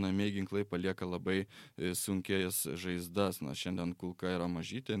tie šaunamieji ginklai palieka labai sunkės žaizdas. Šiandien kulka yra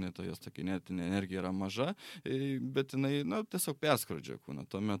mažytė, to jos kinetinė energija yra maža, bet jinai tiesiog perskrodžia kūną.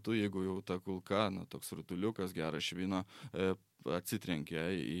 Tuo metu, jeigu jau ta kulka, toks rutuliukas, geras švino, atsitrenkia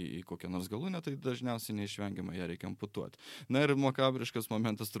į kokią nors galūnę, tai dažniausiai neišvengiamai ją reikia amputuoti. Na ir makabriškas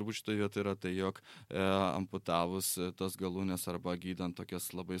momentas turbūt šitoje vietoje yra tai, jog amputavus tas galūnės arba gydant tokias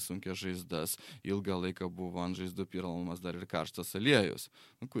labai sunkias žaizdas, ilgą laiką buvo ant žaizdų pilamas dar ir karštas aliejus,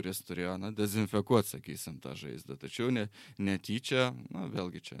 kuris turėjo dezinfekuoti, sakysim, tą žaizdą. Tačiau netyčia,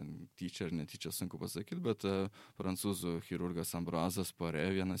 vėlgi čia tyčia ar netyčia sunku pasakyti, bet prancūzų chirurgas Ambroazas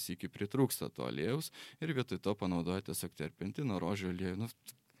Porė vienas sykį pritrūksta to aliejaus ir vietoj to panaudoja tiesiog terpentino rožių aliejų.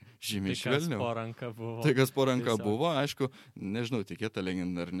 Žymiai švelniau. Tai kas po ranka buvo, aišku, nežinau, tikėta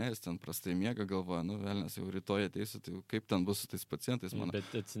legenda ar ne, jis ten prastai miega, galvoja, velnias, jau rytoj ateisiu, tai kaip ten bus su tais pacientais, mano.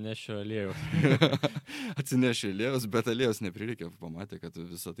 Bet atsinešiu aliejus. Atsinešiu aliejus, bet aliejus neprireikė, pamatė, kad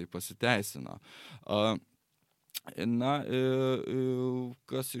visą tai pasiteisino.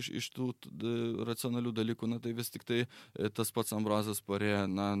 Kas iš tų racionalių dalykų, tai vis tik tai tas pats Ambroazas Porė,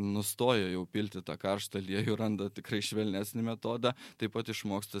 nustoja jau pilti tą karštą aliejų, randa tikrai švelnesnį metodą, taip pat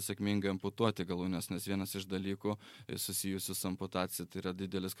išmoksta sėkmingai amputuoti galūnes, nes vienas iš dalykų susijusių su amputacija tai yra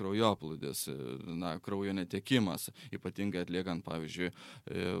didelis kraujoplūdis, kraujo netekimas, ypatingai atliekant, pavyzdžiui,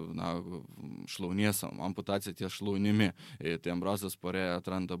 šlaunies amputacija ties šlaunimi. Tai Ambroazas Porė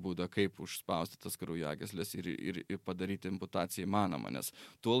atranda būdą, kaip užspausti tas kraujagyslės ir padaryti amputaciją įmanomą, nes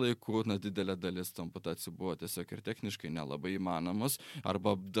tuo laiku didelė dalis amputacijų buvo tiesiog ir techniškai nelabai įmanomos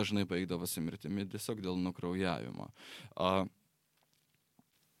arba dažnai baigdavosi mirtimi tiesiog dėl nukraujavimo.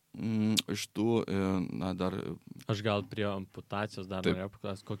 Iš tų, dar... Aš gal prie amputacijos dar norėjau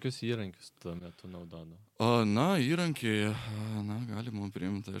paklausti, kokius įrankius tuo metu naudodavo? Įrankiai, galima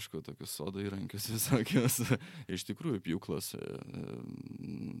priimti, aišku, tokius sodo įrankius visokius. Iš tikrųjų, pjūklas,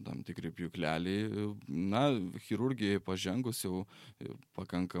 tam tikri pjūkleliai. Chirurgijai pažengus jau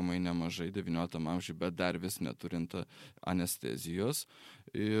pakankamai nemažai 19 amžiuje, bet dar vis neturint anestezijos.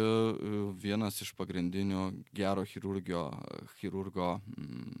 Vienas iš pagrindinių gero chirurgo,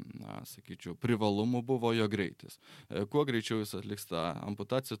 sakyčiau, privalumų buvo jo greitis. Kuo greičiau jis atliks tą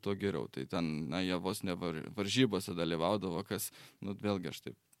amputaciją, tuo geriau. Tai ten, jie vos ne varžybose dalyvaudavo, kas, vėlgi aš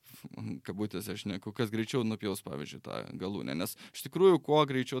taip kabutės aš neku, kas greičiau nupjaus, pavyzdžiui, tą galūnę. Nes iš tikrųjų, kuo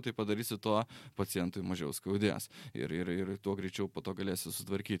greičiau tai padarysi, tuo pacientui mažiau skaudės. Ir tuo greičiau po to galėsi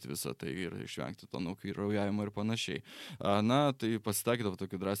sutvarkyti visą tai ir išvengti to nukraujavimo ir panašiai. Tai pasitakydavo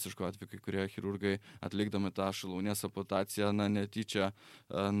tokių drastiškų atvejų, kai kurie chirurgai atlikdami tą šlaunies amputaciją, netyčia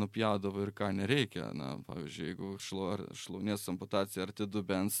nupjaudavo ir ką nereikia. Pavyzdžiui, jeigu šlaunies amputacija arti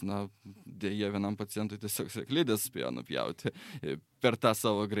dubens, dėja vienam pacientui tiesiog sėklidės spėjo nupjauti per tą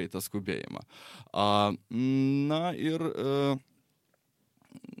savo greitą skubėjimą.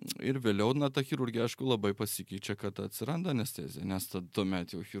 Ir vėliau, ta chirurgija, aišku, labai pasikeičia, kad atsiranda anestezija, nes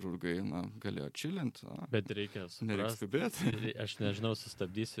tuomet jau chirurgai, galėjo atšilinti. Bet reikia suprasti. Aš nežinau,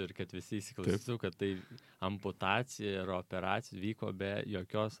 sustabdysiu ir kad visi įsiklausytų, kad tai amputacija ir operacija vyko be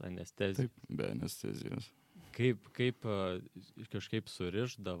jokios anestezijos. Taip, be anestezijos. Kaip kažkaip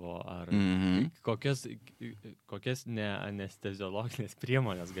surišdavo, ar kokias neanesteziologinės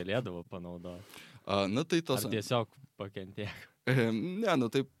priemonės galėdavo panaudoti? Tai tos... Ar tiesiog pakentiek?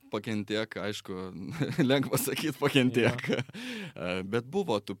 Taip pakentiek, aišku, lengva sakyti pakentiek. Bet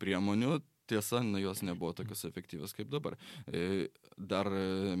buvo tų priemonių, tiesa, jos nebuvo tokios efektyvios kaip dabar. Dar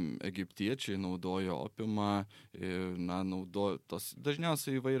egiptiečiai naudojo opiumą, naudojo tos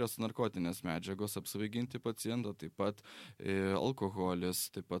dažniausiai įvairios narkotinės medžiagos apsvaiginti pacientą, taip pat alkoholis,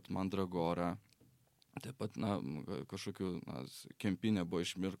 taip pat mandragora. Taip pat, kažkokiu kempinė buvo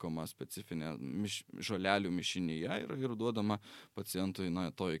išmirkoma specifinė žolelių mišinyje ir duodama pacientui,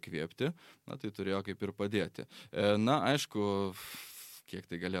 to įkvėpti, tai turėjo kaip ir padėti. Aišku, kiek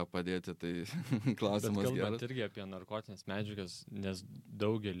tai galėjo padėti, tai klausimas geras. Bet kalbant irgi apie narkotinės medžiagas, nes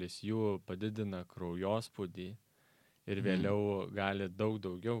daugelis jų padidina kraujospūdį ir vėliau gali daug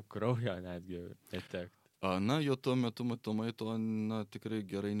daugiau kraujo netgi netekti. Jo tuo metu matomai to tikrai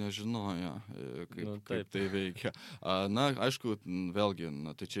gerai nežinojo, kaip tai veikia. Aišku, vėlgi,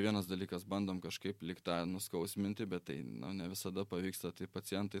 tai čia vienas dalykas, bandom kažkaip lyg tą nuskausminti, bet tai ne visada pavyksta, tai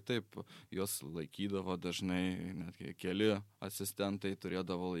pacientai taip, juos laikydavo dažnai, netgi keli asistentai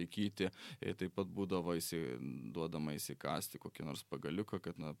turėdavo laikyti, taip pat būdavo duodama įsikasti kokį nors pagaliuką,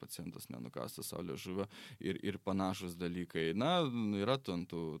 kad pacientas nenukastų saulės žuvio ir panašus dalykai. Yra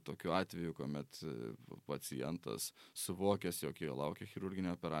tokių atvejų, kuomet pacientas suvokęs, jog jo laukia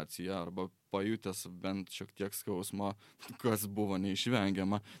chirurginė operacija arba pajutęs bent šiek tiek skausmo, kas buvo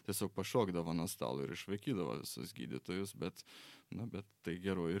neišvengiama, tiesiog pašokdavo nuo stalo ir išvaikydavo visus gydytojus, bet tai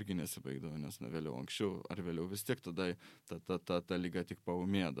geru irgi nesibaigdavo, nes vėliau anksčiau ar vėliau vis tiek tada ta liga tik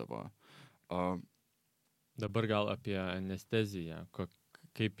paūmėdavo. Dabar gal apie anesteziją,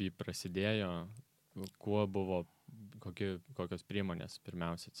 kaip jį prasidėjo, kuo buvo, kokios priemonės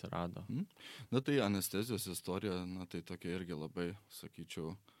pirmiausia atsirado? Tai anestezijos istorija, tai tokia irgi labai,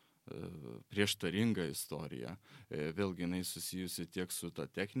 sakyčiau, prieštaringa istorija. Vėlgi jinai susijusi tiek su ta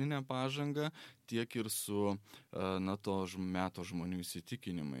techninė pažanga, tiek ir su to meto žmonių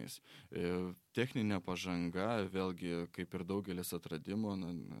įsitikinimais. Techninė pažanga, vėlgi, kaip ir daugelis atradimų,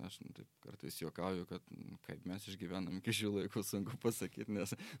 aš taip kartais juokauju, kad kaip mes išgyvenam iki šių laikų, sunku pasakyti,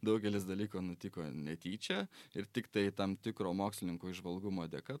 nes daugelis dalykų nutiko netyčia ir tik tai tam tikro mokslininko įžvalgumo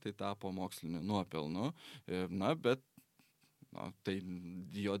dėka tai tapo moksliniu nuopelnu, bet tai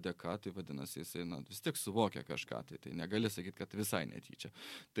jo dėka, tai vadinasi, jisai vis tiek suvokia kažką, tai negali sakyti, kad visai netyčia.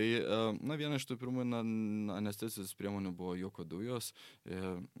 Tai viena iš tų pirmų anestezijos priemonių buvo juoko dujos,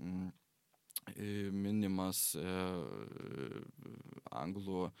 minimas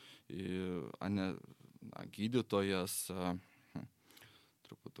anglų gydytojas,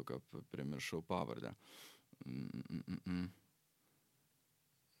 truputuką primiršau pavardę.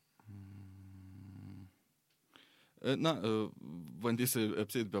 Bandysiu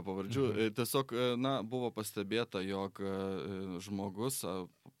apsėti be pavardžių. Tiesiog, buvo pastebėta, jog žmogus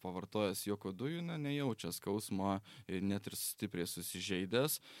pavartojęs juoko dujų nejaučia skausmo, net ir stipriai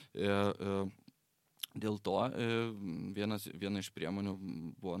susižeidęs. Dėl to viena iš priemonių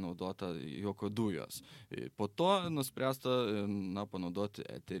buvo naudota juoko dujos. Po to nuspręsta panaudoti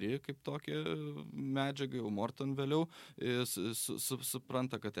eterį kaip tokį medžiagą, jau Morton vėliau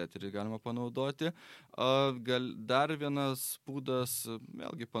supranta, kad eterį galima panaudoti. Dar vienas būdas,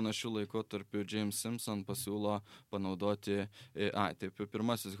 vėlgi panašių laikotarpių, James Simpson pasiūlo panaudoti, taip,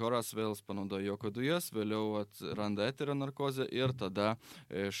 pirmasis Horace Wales panaudojo juoko dujas, vėliau atranda eterio narkozę ir tada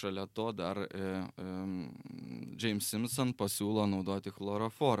šalia to dar James Simpson pasiūlo naudoti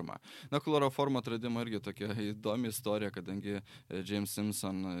chloroformą. Chloroformo atradimo irgi tokia įdomi istorija, kadangi James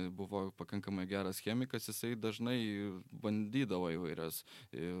Simpson buvo pakankamai geras chemikas, jisai dažnai bandydavo įvairius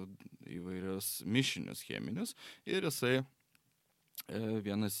mišinius cheminius ir jisai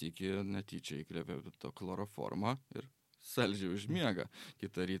vienas iki netyčia įkvėpė to chloroformą ir saldžiai užmiega.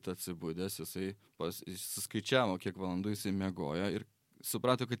 Kitą rytą atsibudęs, jisai suskaičiavo, kiek valandų jisai miegojo ir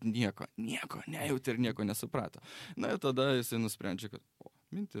suprato, kad nieko nejautė ir nieko nesuprato. Ir tada jisai nusprendžia, kad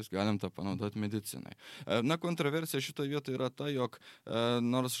mintis, galim tą panaudoti medicinai. Kontroversija šitoje vietoje yra ta, jog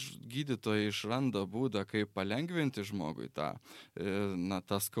nors gydytojai išranda būdą, kaip palengvinti žmogui tą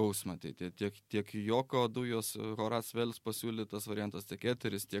skausmą, tai tiek juoko dujos, Horace Wales pasiūlytas variantas, tiek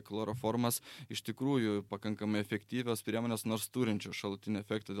eteris, tiek chloroformas iš tikrųjų pakankamai efektyvios priemonės, nors turinčių šalutinį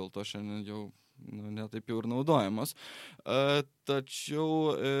efektą, dėl to šiandien jau netaip jau ir naudojamos.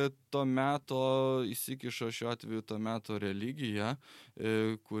 Tačiau to meto įsikišo šiuo atveju to meto religija,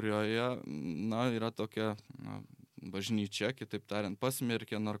 kurioje yra tokia bažnyčia, kitaip tariant,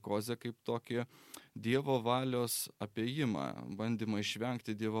 pasmerkė narkozę kaip tokį Dievo valios apėjimą, bandymą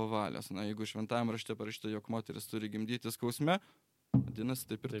išvengti Dievo valios. Jeigu šventajame rašte parašyta, jog moteris turi gimdyti skausme, vadinasi,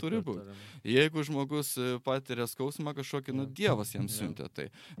 taip ir turi būti. Jeigu žmogus patiria skausmą kažkokį, Dievas jam siuntė tai.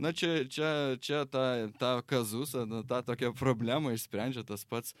 Čia ta kazusą, ta tokia problema išsprendžia tas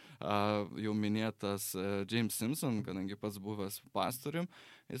pats jau minėtas James Simpson, kadangi pats buvęs pastorium,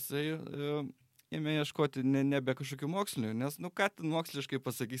 jisai ėmė ieškoti nebe kažkokių mokslinių, nes, ką moksliškai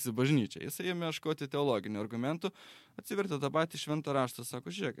pasakysi bažnyčia. Jisai ėmė ieškoti teologinių argumentų, atsivertė tą patį šventą raštą,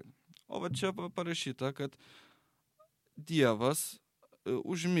 sako, žiūrėkit, o va čia parašyta, kad Dievas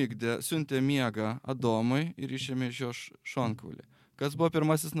užmigdė, siuntė miegą Adomui ir išėmė iš jo šonkaulį. Kas buvo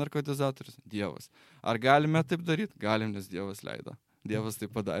pirmasis narkotizatorius? Dievas. Ar galime taip daryti? Galim, nes Dievas leido. Dievas tai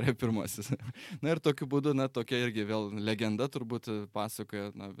padarė pirmasis. Na ir tokiu būdu, tokia irgi vėl legenda turbūt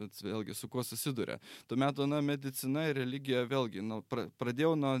pasakoja, bet vėlgi su kuo susiduria. Tuo metu, medicina ir religija vėlgi,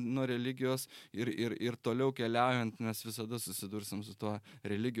 pradėjau nuo religijos ir toliau keliaujant mes visada susidursim su tuo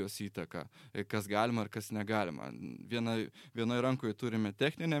religijos įtaka, kas galima ir kas negalima. Vienoje rankoje turime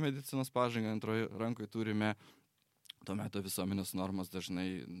techninę medicinos pažangą, antroje rankoje turime tuo metu visuomenės normos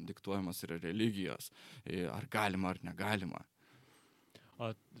dažnai diktuojamos yra religijos. Ar galima, ar negalima.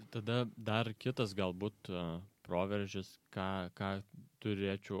 O tada dar kitas galbūt proveržis, ką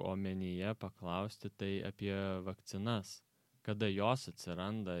turėčiau omenyje paklausti, tai apie vakcinas. Kada jos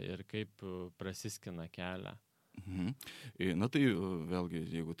atsiranda ir kaip prasiskina kelią? Na tai vėlgi,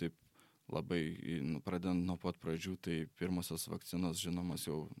 jeigu taip labai pradedant nuo pat pradžių, tai pirmosios vakcinos žinomas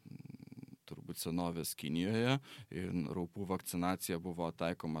jau turbūt senovės Kinijoje. Raupų vakcinacija buvo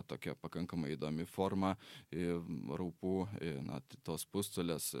taikoma tokia pakankamai įdomi forma. Raupų, tos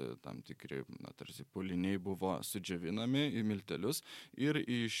pustulės, tam tikri, tarsi puliniai buvo sudžiovinami į miltelius ir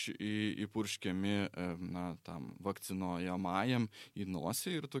įpurškiami tam vakcinuojamajam į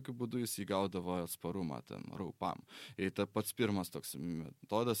nosį ir tokiu būdu jis įgaudavo atsparumą tam raupam. Ta pats pirmas toks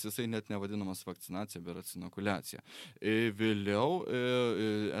metodas, jisai net nevadinamas vakcinacija, bet inokuliacija. Vėliau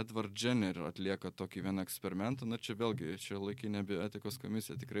Edward Jenner atlieka tokį vieną eksperimentą, čia vėlgi, laikinė bioetikos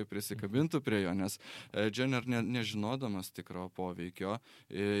komisija tikrai prisikabintų prie jo, nes Jenner nežinodamas tikro poveikio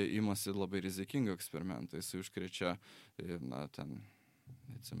imasi labai rizikingą eksperimentą. Jis užkrečia,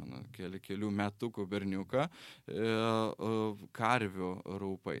 atsimenu, kelių metukų berniuką karvių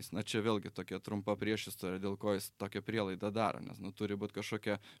raupais. Čia vėlgi tokia trumpa priešistorija, dėl ko jis tokią prielaidą daro, nes turi būti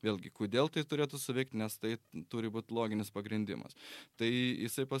kažkokia, vėlgi, kodėl tai turėtų suveikti, nes tai turi būti loginis pagrindimas. Tai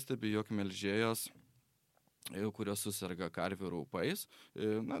jisai pastebi, jog melžėjos, kurios suserga karvių raupais,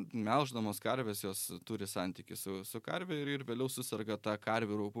 melždamos karvės jos turi santykį su karvė ir vėliau suserga tą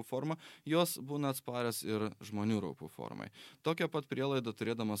karvių raupų formą, jos būna atsparios ir žmonių raupų formai. Tokią pat prielaidą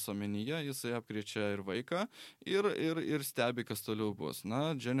turėdamas omenyje, jisai apkrečia ir vaiką ir stebi, kas toliau bus.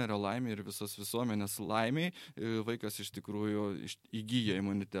 Jennerio laimė ir visos visuomenės laimiai, vaikas iš tikrųjų įgyja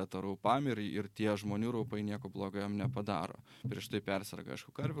imunitetą raupam ir tie žmonių raupai nieko blogo jam nepadaro. Prieš tai persirga,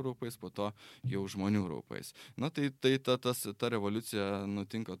 aišku, karvių raupais, po to jau žmonių raupais. Ta revoliucija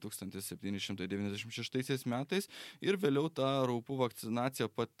nutinka 1796 metais ir vėliau ta raupų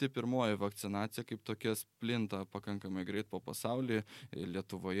vakcinacija, pati pirmoji vakcinacija, kaip tokia splinta pakankamai greit po pasaulį.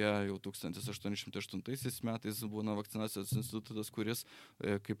 Lietuvoje jau 1808 metais būna vakcinacijos institutas, kuris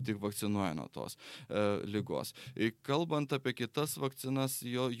kaip tik vakcinuoja nuo tos ligos. Kalbant apie kitas vakcinas,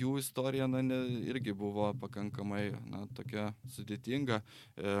 jų istorija irgi buvo pakankamai tokia sudėtinga.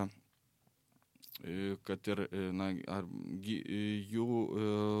 Kad ir jų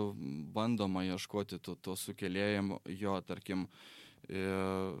bandoma ieškoti to sukėlėjimo, jo, tarkim,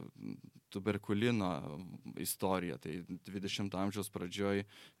 tuberkulino istorija. Tai 20 amžiaus pradžioj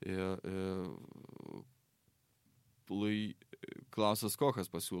Klausas Kochas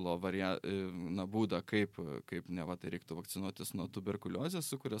pasiūlo būdą, kaip tai reiktų vakcinuotis nuo tuberkuliozės,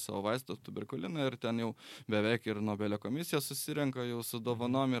 sukuria savo vaistą tuberkuliną ir ten jau beveik ir Nobelio komisija susirenka jau su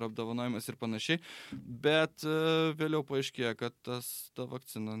dovanom ir apdovanojimas ir panašiai, bet vėliau paaiškėjo, kad ta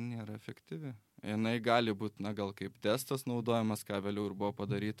vakcina nėra efektyvi. Jinai gali būti, gal kaip testas naudojamas, ką vėliau ir buvo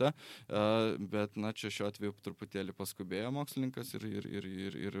padaryta, bet, čia šiuo atveju truputėlį paskubėjo mokslininkas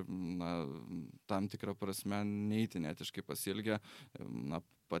ir tam tikrą prasme neįtin etiškai pasielgė,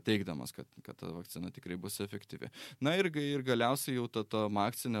 pateikdamas, kad ta vakcina tikrai bus efektyvi. Ir galiausiai jau ta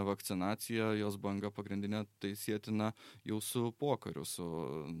maksinė vakcinacija, jos banga pagrindinė, tai sietina jau su pokariu, su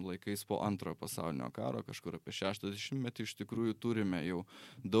laikais po Antrojo pasaulinio karo, kažkur apie 60-metį iš tikrųjų turime jau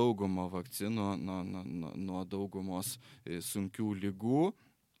daugumą vakcinų nuo daugumos sunkių ligų.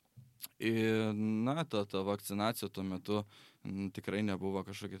 Ta vakcinacija tuo metu tikrai nebuvo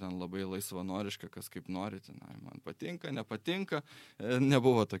kažkokia ten labai laisvanoriška, kas kaip norite, man patinka, nepatinka,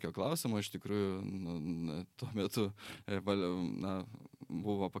 nebuvo tokio klausimo, iš tikrųjų tuo metu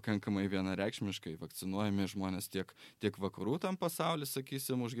buvo pakankamai vienareikšmiškai vakcinuojami žmonės tiek vakarų tam pasauly,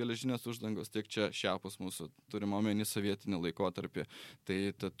 sakysim, už geležinės uždangos, tiek čia šiapus mūsų turime omeny sovietinį laikotarpį,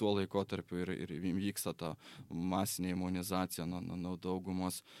 tai tuo laikotarpiu ir vyksta ta masinė imunizacija nuo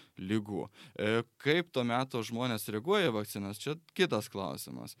daugumos ligų. Kaip tuo metu žmonės reaguoja į vakcinas, čia kitas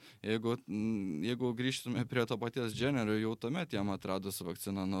klausimas. Jeigu grįžtume prie to paties Jennerio, jau tuomet jam atradus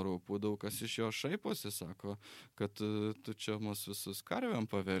vakciną nuo raupų, daug kas iš jo šaiposi, sako, kad tu čia mus visus karvėm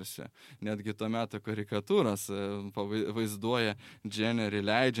paversi. Netgi to meto karikatūras vaizduoja Jennerį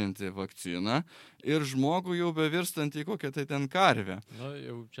leidžiantį vakciną ir žmogų jau bevirstantį kokią tai ten karvę. Nu,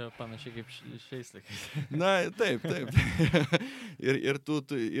 jau čia panašiai kaip šiais laikais. Na, taip.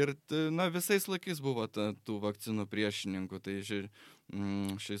 Na, visais laikais buvo tų vakcinų priešininkų. Tai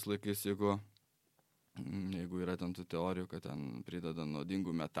šiais laikais, jeigu yra ten tų teorijų, kad ten prideda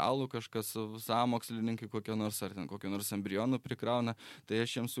nuodingų metalų kažkas, sąmokslininkai kokie nors, ar ten kokie nors embrionų prikrauna, tai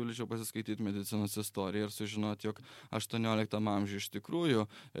aš jiems siūlyčiau pasiskaityti medicinos istoriją ir sužinoti, jog 18 amžiuje iš tikrųjų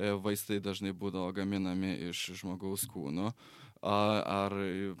vaistai dažnai būdavo gaminami iš žmogaus kūno. Ar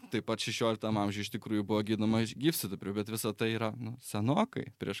taip pat 16 amžiuje iš tikrųjų buvo gydoma gyvsidabriu, bet visa tai yra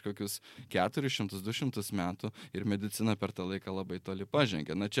senokai, prieš kokius 400-200 metų ir medicina per tą laiką labai toli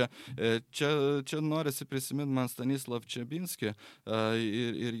pažengė. Na čia norisi prisiminti man Stanislav Čebinskį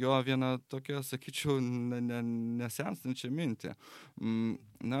ir jo vieną tokią, sakyčiau, nesenstančią mintį.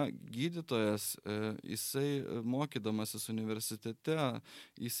 Na, gydytojas, jisai mokydamasis universitete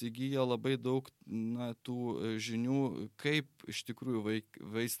įsigyja labai daug tų žinių, kaip iš tikrųjų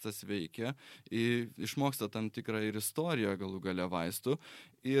vaistas veikia, išmoksta tam tikrą ir istoriją galų gale vaistų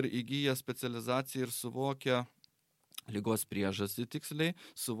ir įgyja specializaciją ir suvokia ligos priežastį tiksliai,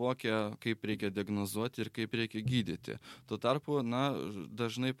 suvokia, kaip reikia diagnozuoti ir kaip reikia gydyti. Tuo tarpu,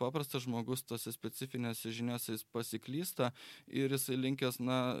 dažnai paprastas žmogus tose specifinėse žiniose jis pasiklysta ir jisai linkęs,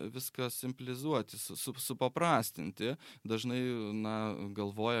 viską simplizuoti, supaprastinti. Dažnai,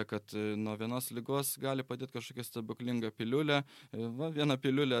 galvoja, kad nuo vienos ligos gali padėti kažkokia stebuklinga piliulė. Vieną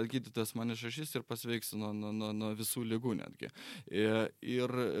piliulę gydytojas man išrašys ir pasveiksiu nuo visų ligų netgi.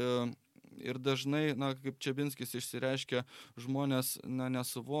 Ir dažnai, kaip Čebinskis išsireiškia, žmonės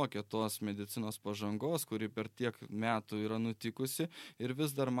nesuvokia tos medicinos pažangos, kuri per tiek metų yra nutikusi ir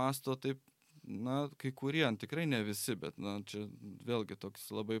vis dar mąsto taip, kai kurie, tikrai ne visi, bet čia vėlgi toks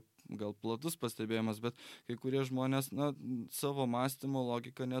labai gal platus pastebėjimas, bet kai kurie žmonės, savo mąstymo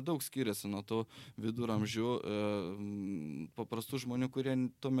logika nedaug skiriasi nuo tų viduramžių paprastų žmonių, kurie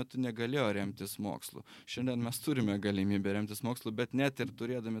tuo metu negalėjo remtis mokslu. Šiandien mes turime galimybę remtis mokslu, bet net ir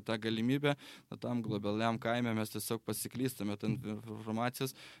turėdami tą galimybę, tam globaliam kaime mes tiesiog pasiklystame ant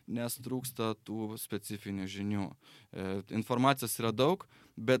informacijos, nes trūksta tų specifinių žinių. Informacijos yra daug,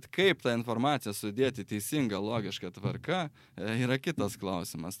 bet kaip tą informaciją sudėti teisinga, logiška tvarka, yra kitas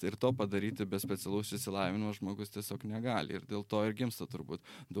klausimas. Ir to padaryti be specialaus išsilavinimo žmogus tiesiog negali. Ir dėl to ir gimsta turbūt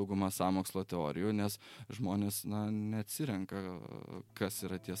dauguma sąmokslo teorijų, nes žmonės neatsirenka, kas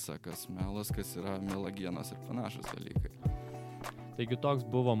yra tiesa, kas melas, kas yra melagienos ir panašus dalykai. Taigi toks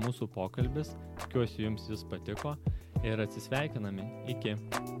buvo mūsų pokalbis, tikiuosi jums jis patiko ir atsisveikiname. Iki.